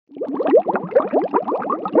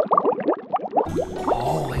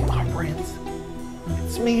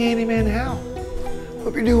me, Handyman Hal.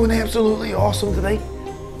 Hope you're doing absolutely awesome today.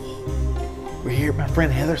 We're here at my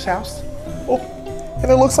friend Heather's house. Oh,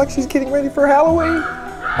 and it looks like she's getting ready for Halloween.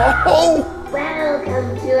 Oh!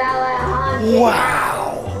 Welcome to our haunted.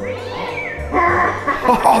 Wow!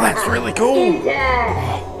 Oh, that's really cool.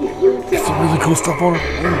 Got some really cool stuff on it.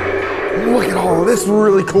 Look at all of this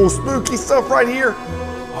really cool spooky stuff right here.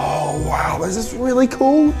 Oh, wow, this is really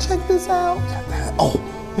cool. Check this out. Oh,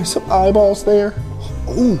 there's some eyeballs there.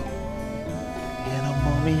 Oh, and a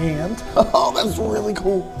mummy hand. Oh, that's really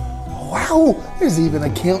cool. Wow, there's even a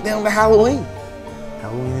countdown to Halloween.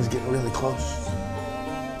 Halloween is getting really close.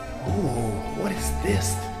 Oh, what is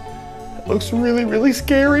this? That looks really, really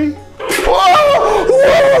scary. Whoa!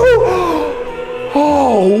 Whoa!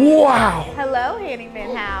 Oh, wow. Hello,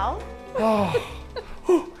 Handyman Hal. Oh,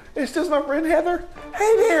 it's just my friend Heather.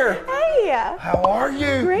 Hey there. Hey. How are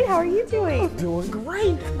you? Great, how are you doing? I'm doing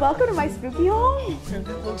great. Welcome to my spooky home. And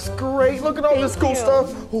it looks great. Look at all this cool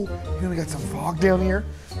stuff. Oh, and we got some fog down here.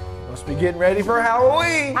 Must be getting ready for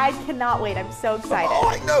Halloween. I cannot wait. I'm so excited. Oh,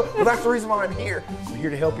 I know. Well, that's the reason why I'm here. I'm here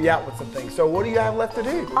to help you out with some things. So what do you have left to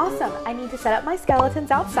do? Awesome. I need to set up my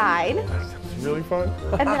skeletons outside. That sounds really fun.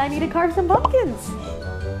 And then I need to carve some pumpkins.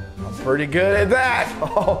 I'm pretty good at that.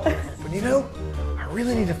 Oh, but you know, I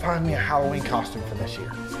really need to find me a Halloween costume for this year.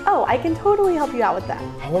 Oh, I can totally help you out with that.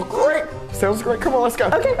 Oh, well, great. Sounds great. Come on, let's go.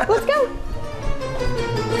 Okay, let's go.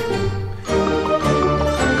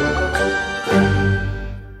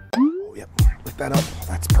 Oh, yep. Lift that up. Oh,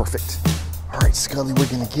 that's perfect. All right, Scully, we're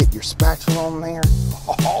going to get your spatula on there.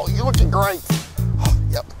 Oh, you're looking great. Oh,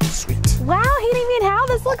 yep. Sweet. Wow, Handyman Hal,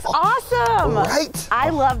 this looks awesome. Right? I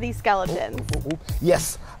love these skeletons.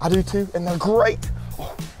 Yes, I do too, and they're great.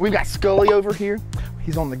 Oh, we've got Scully over here.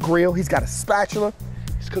 He's on the grill. He's got a spatula.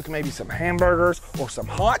 He's cooking maybe some hamburgers or some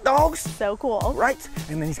hot dogs. So cool. Right?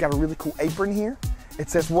 And then he's got a really cool apron here. It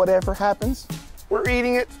says, whatever happens, we're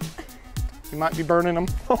eating it. We might be burning them.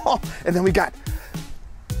 And then we got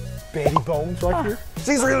Betty Bones right here.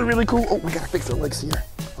 She's really, really cool. Oh, we gotta fix her legs here.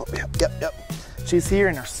 Oh, yep. She's here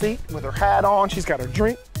in her seat with her hat on. She's got her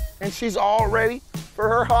drink, and she's all ready for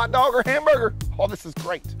her hot dog or hamburger. Oh, this is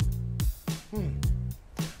great.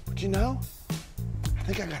 But you know, I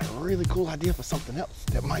think I got a really cool idea for something else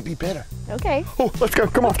that might be better. Okay. Oh, let's go,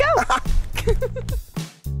 come on. Let's go.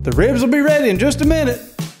 The ribs will be ready in just a minute.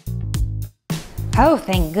 Oh,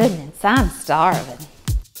 thank goodness, I'm starving.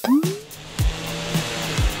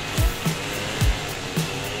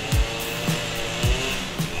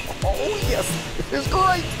 Oh, yes, this is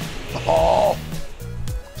great. Oh,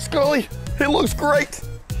 Scully, it looks great.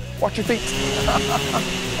 Watch your feet.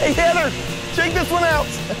 Hey, Heather, check this one out.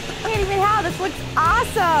 Handyman Hal, this looks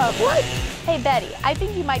awesome. What? Hey, Betty, I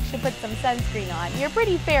think you might should put some sunscreen on. You're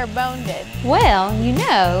pretty fair-boned. Well, you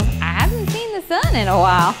know, I haven't seen the sun in a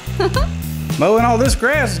while. Mowing all this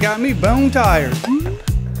grass has got me bone tired.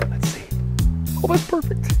 Let's see. Oh, that's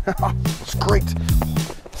perfect. That's great.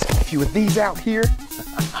 Let's get a few of these out here.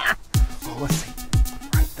 Oh, let's see.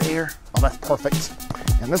 Right there. Oh, that's perfect.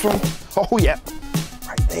 And this one. Oh, yeah.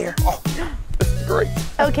 Right there. Oh, this is great.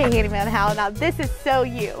 Okay, Handyman Hal, now this is so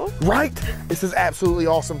you. Right? This is absolutely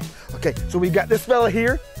awesome. Okay, so we've got this fella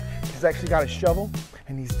here. He's actually got a shovel,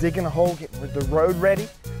 and he's digging a hole, getting the road ready.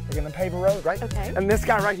 They're gonna pave a road, right? Okay. And this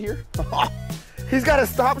guy right here, he's got a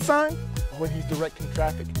stop sign. Oh, and he's directing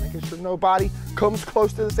traffic, making sure nobody comes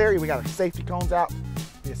close to this area. We got our safety cones out.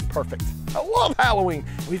 It's perfect. I love Halloween.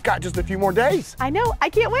 We've got just a few more days. I know, I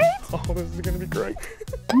can't wait. Oh, this is gonna be great.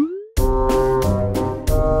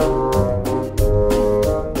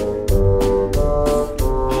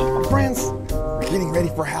 My friends, we're getting ready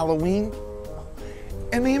for Halloween.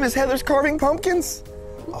 And me and Miss Heather's carving pumpkins.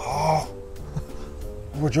 Oh,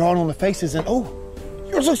 we're drawing on the faces, and oh,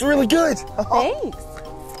 yours looks really good. Thanks.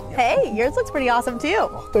 Hey, yours looks pretty awesome too.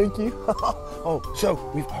 Oh, thank you. Oh,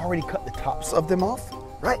 so we've already cut the tops of them off,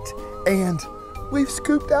 right? And we've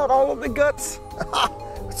scooped out all of the guts.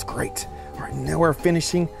 That's great. All right, now we're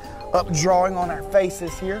finishing up drawing on our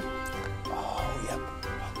faces here. Oh, yep.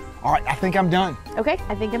 All right, I think I'm done. Okay,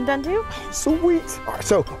 I think I'm done too. Sweet. All right,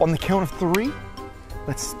 so on the count of 3,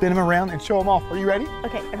 let's spin them around and show them off. Are you ready?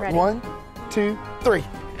 Okay, I'm ready. 1, 2, 3.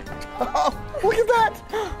 Oh, look at that.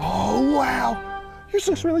 Oh, wow. Yours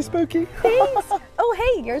looks really spooky. Thanks. Oh,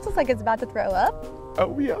 hey, yours looks like it's about to throw up.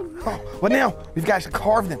 Oh, yeah. Oh, well, now we've got to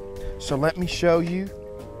carve them. So let me show you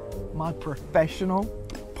my professional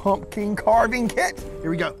pumpkin carving kit. Here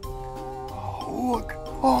we go. Oh, look.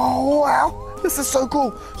 Oh, wow. This is so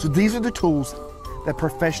cool. So these are the tools that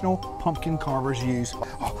professional pumpkin carvers use.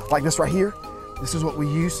 Oh, like this right here. this is what we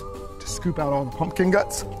use to scoop out all the pumpkin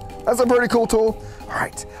guts. That's a pretty cool tool. All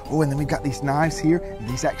right. Oh, and then we've got these knives here, and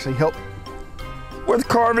these actually help with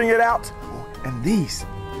carving it out. Oh, and these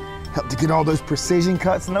help to get all those precision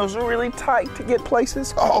cuts, and those are really tight to get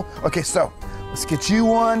places. Oh, okay, so let's get you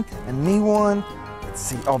one and me one. Let's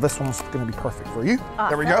see. Oh, this one's gonna be perfect for you. Awesome.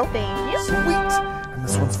 There we go. Thank you. Sweet. And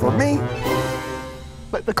this one's for me.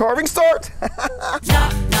 Let the carving start.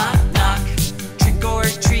 Knock, knock, knock, trick or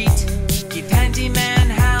treat. Give Handyman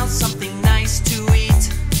Hal something nice to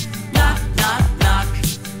eat. Knock, knock, knock,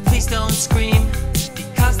 please don't scream,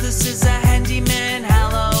 because this is a Handyman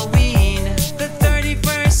Halloween. The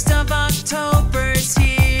 31st of October's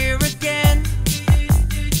here again.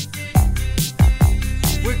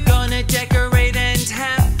 We're gonna decorate and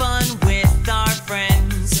have fun with our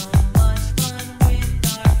friends. So much fun with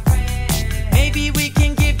our friends. Maybe we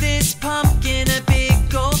can give this pumpkin a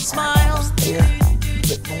big old smile. There, a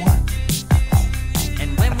bit more.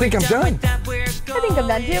 And when I think I'm done. with that, we're I think I'm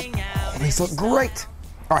done too. going out. These look great.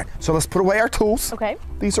 All right, so let's put away our tools. Okay.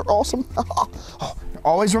 These are awesome. Oh,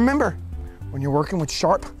 always remember, when you're working with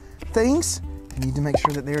sharp things, you need to make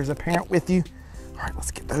sure that there's a parent with you. All right,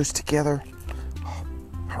 let's get those together. Oh,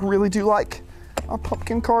 I really do like a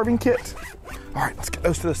pumpkin carving kit. All right, let's get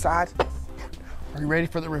those to the side. Are you ready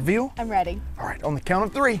for the reveal? I'm ready. All right, on the count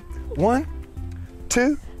of 3. 1,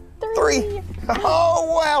 2, 3.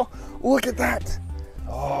 Oh, wow, look at that.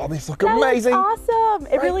 Oh, these look amazing. That's awesome.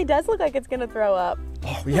 It Right? really does look like it's gonna throw up.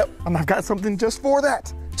 Oh, yep, and I've got something just for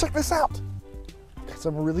that. Check this out. Got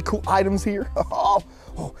some really cool items here. Oh,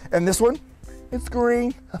 and this one, it's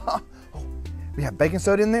green. Oh, we have baking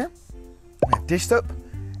soda in there, we have dish soap,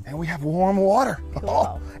 and we have warm water. Cool.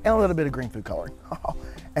 Oh, and a little bit of green food coloring. Oh,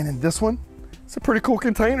 and in this one, it's a pretty cool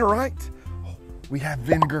container, right? Oh, we have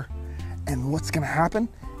vinegar, and what's gonna happen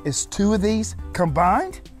is 2 of these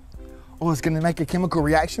combined, it's gonna make a chemical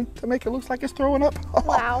reaction to make it look like it's throwing up.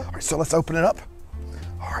 Wow. All right, so let's open it up.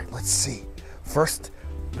 All right, let's see. First,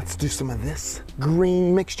 let's do some of this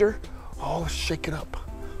green mixture. Oh, let's shake it up.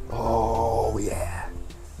 Oh, yeah.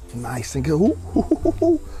 Nice and good. Ooh, ooh, ooh,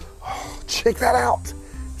 ooh. Oh, check that out.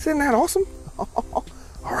 Isn't that awesome? All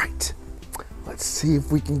right, let's see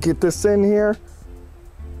if we can get this in here.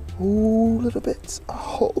 Ooh, a little bit.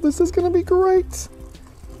 Oh, this is gonna be great.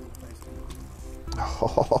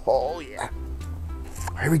 Oh, yeah.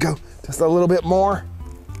 Here we go. Just a little bit more.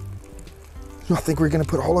 I think we're gonna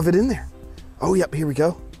put all of it in there. Oh, yep, here we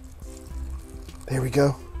go. There we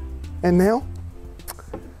go. And now,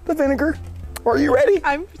 the vinegar. Are you ready?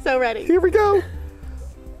 I'm so ready. Here we go.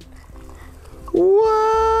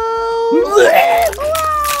 Whoa! Wow!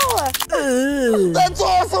 That's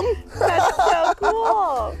awesome. That's so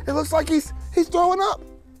cool. It looks like he's throwing up.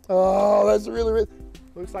 Oh, that's really,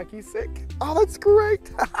 looks like he's sick. Oh, that's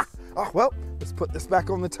great. Oh, well, let's put this back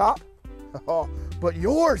on the top. Oh, but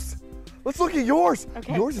yours, let's look at yours.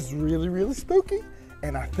 Okay. Yours is really, really spooky.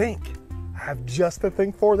 And I think I have just the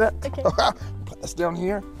thing for that. Okay. Put this down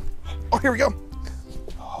here. Oh, here we go.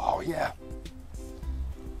 Oh, yeah.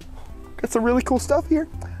 Got some really cool stuff here.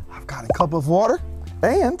 I've got a cup of water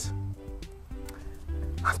and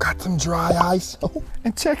I've got some dry ice. Oh,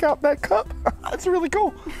 and check out that cup. That's really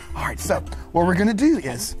cool. All right, so what we're gonna do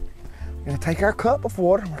is we're gonna take our cup of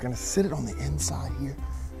water and we're gonna sit it on the inside here.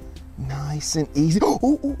 Nice and easy.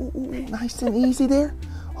 Oh, nice and easy there.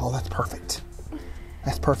 Oh, that's perfect.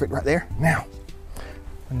 That's perfect right there. Now,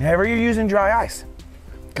 whenever you're using dry ice,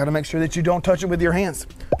 gotta make sure that you don't touch it with your hands.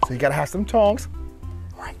 So you gotta have some tongs.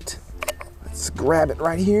 All right, let's grab it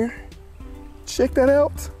right here. Check that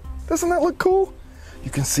out. Doesn't that look cool? You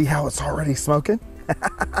can see how it's already smoking.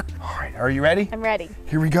 All right, are you ready? I'm ready.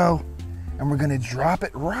 Here we go. And we're gonna drop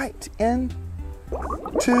it right in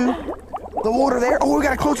to the water there. Oh, we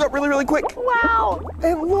gotta close up really, really quick. Wow.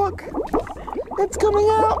 And look, it's coming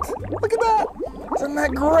out. Look at that. Isn't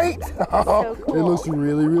that great? So cool. It looks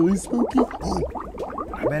really, really spooky. Oh,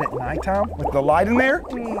 I bet at nighttime with the light in there,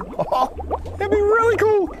 oh, it'd be really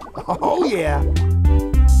cool. Oh, yeah.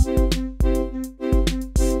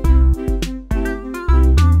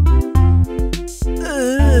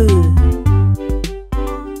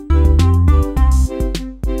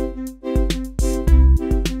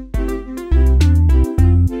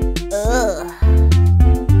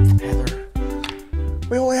 Heather,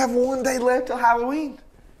 we only have one day left till Halloween,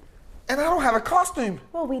 and I don't have a costume.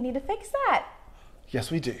 Well, we need to fix that. Yes,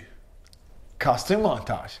 we do. Costume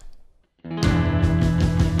montage.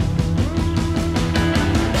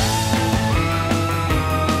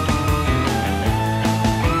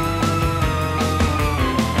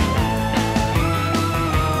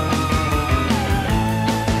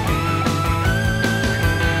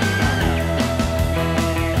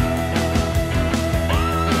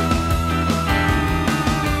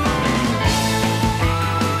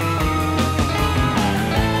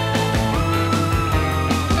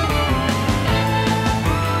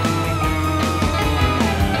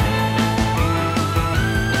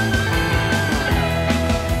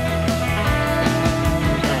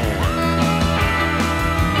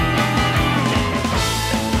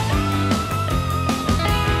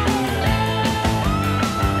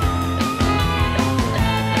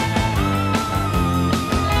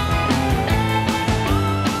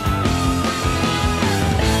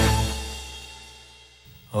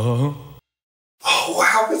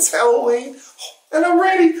 Halloween. And I'm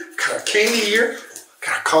ready. Got our candy here.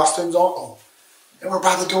 Got our costumes on. Oh, and we're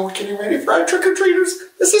by the door getting ready for our trick-or-treaters.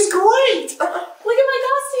 This is great. Look at my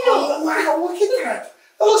costume. Oh, wow, look at that.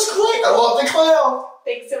 That looks great. I love the clown.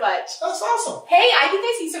 Thanks so much. That's awesome. Hey, I think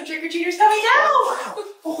I see some trick-or-treaters coming down. Oh, wow.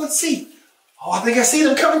 Oh, let's see. Oh, I think I see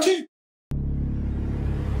them coming too.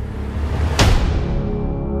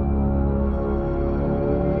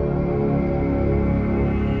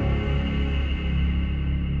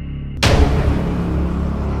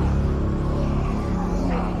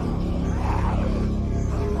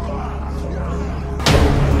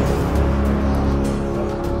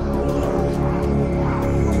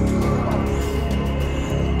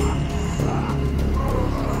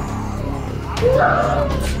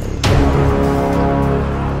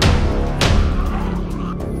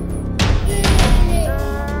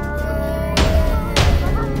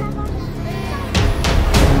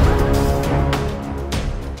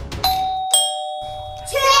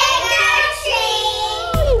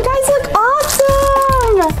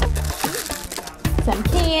 Some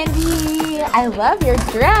candy. I love your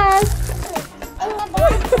dress.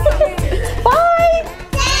 Bye.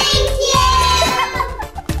 Thank you.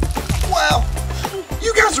 Wow,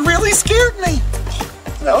 you guys really scared me.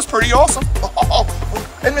 That was pretty awesome. Oh,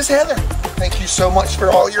 and Miss Heather, thank you so much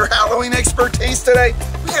for all your Halloween expertise today.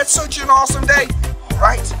 We had such an awesome day. All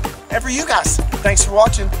right, and for you guys, thanks for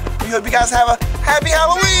watching. We hope you guys have a happy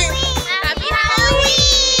Halloween. Happy Halloween.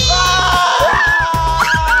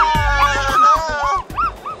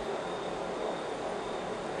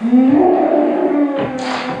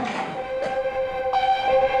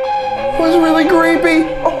 It was really creepy.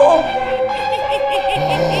 Oh,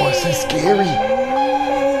 it's so scary.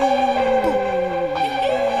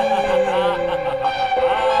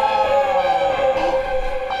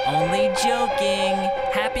 Only joking.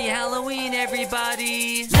 Happy Halloween,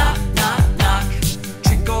 everybody. Knock, knock, knock.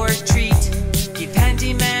 Trick or treat. Give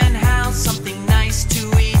Handyman Hal something nice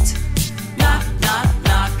to eat. Knock, knock,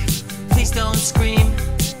 knock. Please don't scream,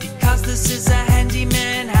 because this is a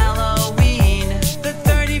Handyman Halloween. The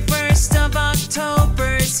 31st of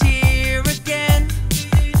October's here again.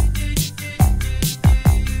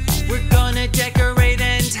 We're gonna decorate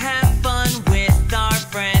and have fun with our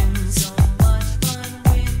friends.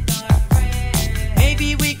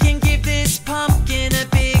 Maybe we can give this pumpkin a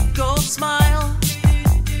big old smile.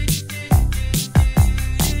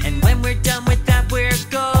 And when we're done with that, we're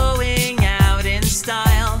going out in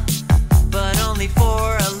style, but only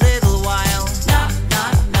for a little while. Knock,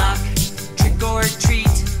 knock, knock. Trick or treat.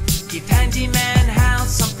 Give Handyman Hal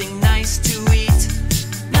something nice to eat.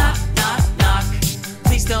 Knock, knock, knock.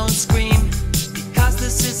 Please don't scream, because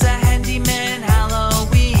this is a